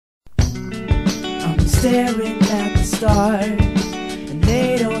staring at the stars, and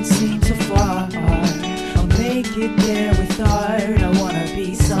they don't seem so far. I'll make it there with art. I wanna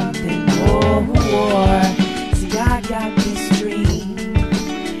be something more. See, I got this dream,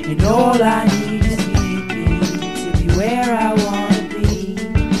 and all I need is me to be where I wanna be,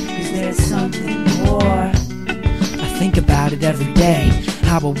 'cause there's something more. I think about it every day,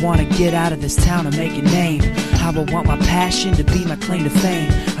 how I wanna get out of this town and make a name, how I want my passion to be my claim to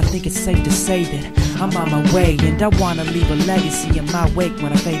fame. I think it's safe to say that I'm on my way, and I wanna leave a legacy in my wake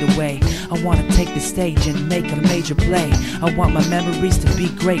when I fade away. I wanna take the stage and make a major play. I want my memories to be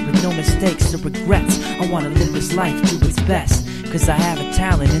great with no mistakes or regrets. I wanna live this life to its best, 'cause I have a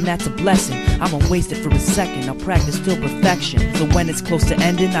talent and that's a blessing. I won't waste it for a second, I'll practice till perfection, so when it's close to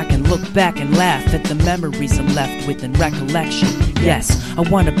ending I can look back and laugh at the memories I'm left with in recollection. Yes, I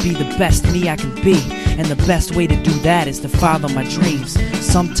wanna be the best me I can be, and the best way to do that is to follow my dreams.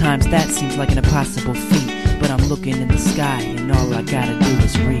 Sometimes that seems like an impossible feat, but I'm looking in the sky and all I gotta do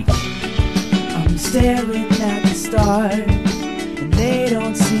is reach. I'm staring at the stars, and they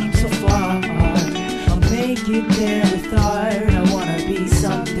don't seem so far. I'll make it there with art. I wanna be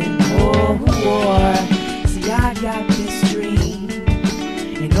something more. See, I got this dream,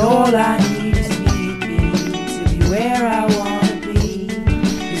 and all I need is me to be where I wanna be,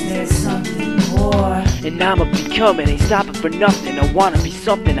 'cause there's something more. And I'ma become it, ain't stopping for nothing. I wanna be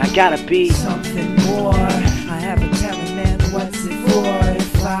something, I gotta be something more. I have a talent, man, what's it for?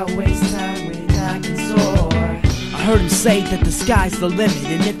 If I waste time when I can soar. I heard him say that the sky's the limit,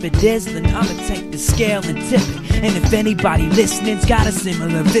 and if it is, then I'ma take the scale and tip it. And if anybody listening's got a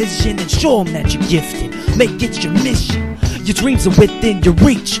similar vision, then show them that you're gifted. Make it your mission. Your dreams are within your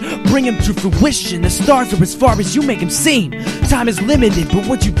reach, bring them to fruition. The stars are as far as you make them seem. Time is limited, but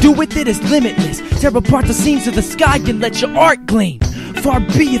what you do with it is limitless. Tear apart the seams of the sky and let your art gleam. Far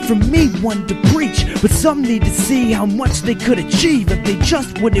be it from me one to preach, but some need to see how much they could achieve if they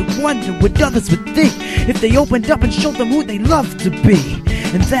just wouldn't wonder what others would think, if they opened up and showed them who they love to be.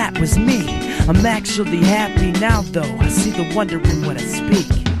 And that was me. I'm actually happy now though, I see the wonder in what I speak.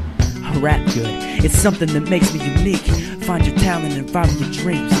 I rap good, it's something that makes me unique. Find your talent and follow your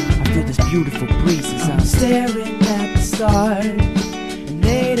dreams. I feel this beautiful breeze as I'm staring at the stars, and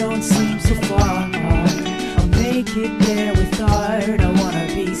they don't seem so far. I'll make it there with art. I wanna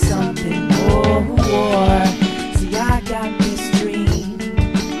be something more. See, I got this dream,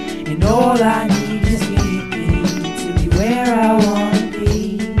 and all I need is me to be where I wanna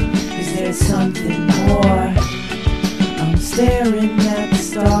be, 'cause there's something more. I'm staring at the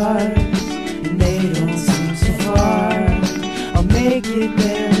stars, and they don't seem so far. I'll make it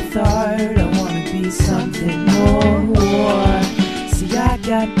there with art. I wanna be something more. See, I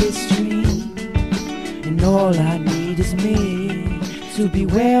got this dream, and all I need is me to be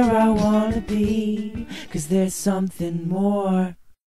where I wanna be, 'cause there's something more.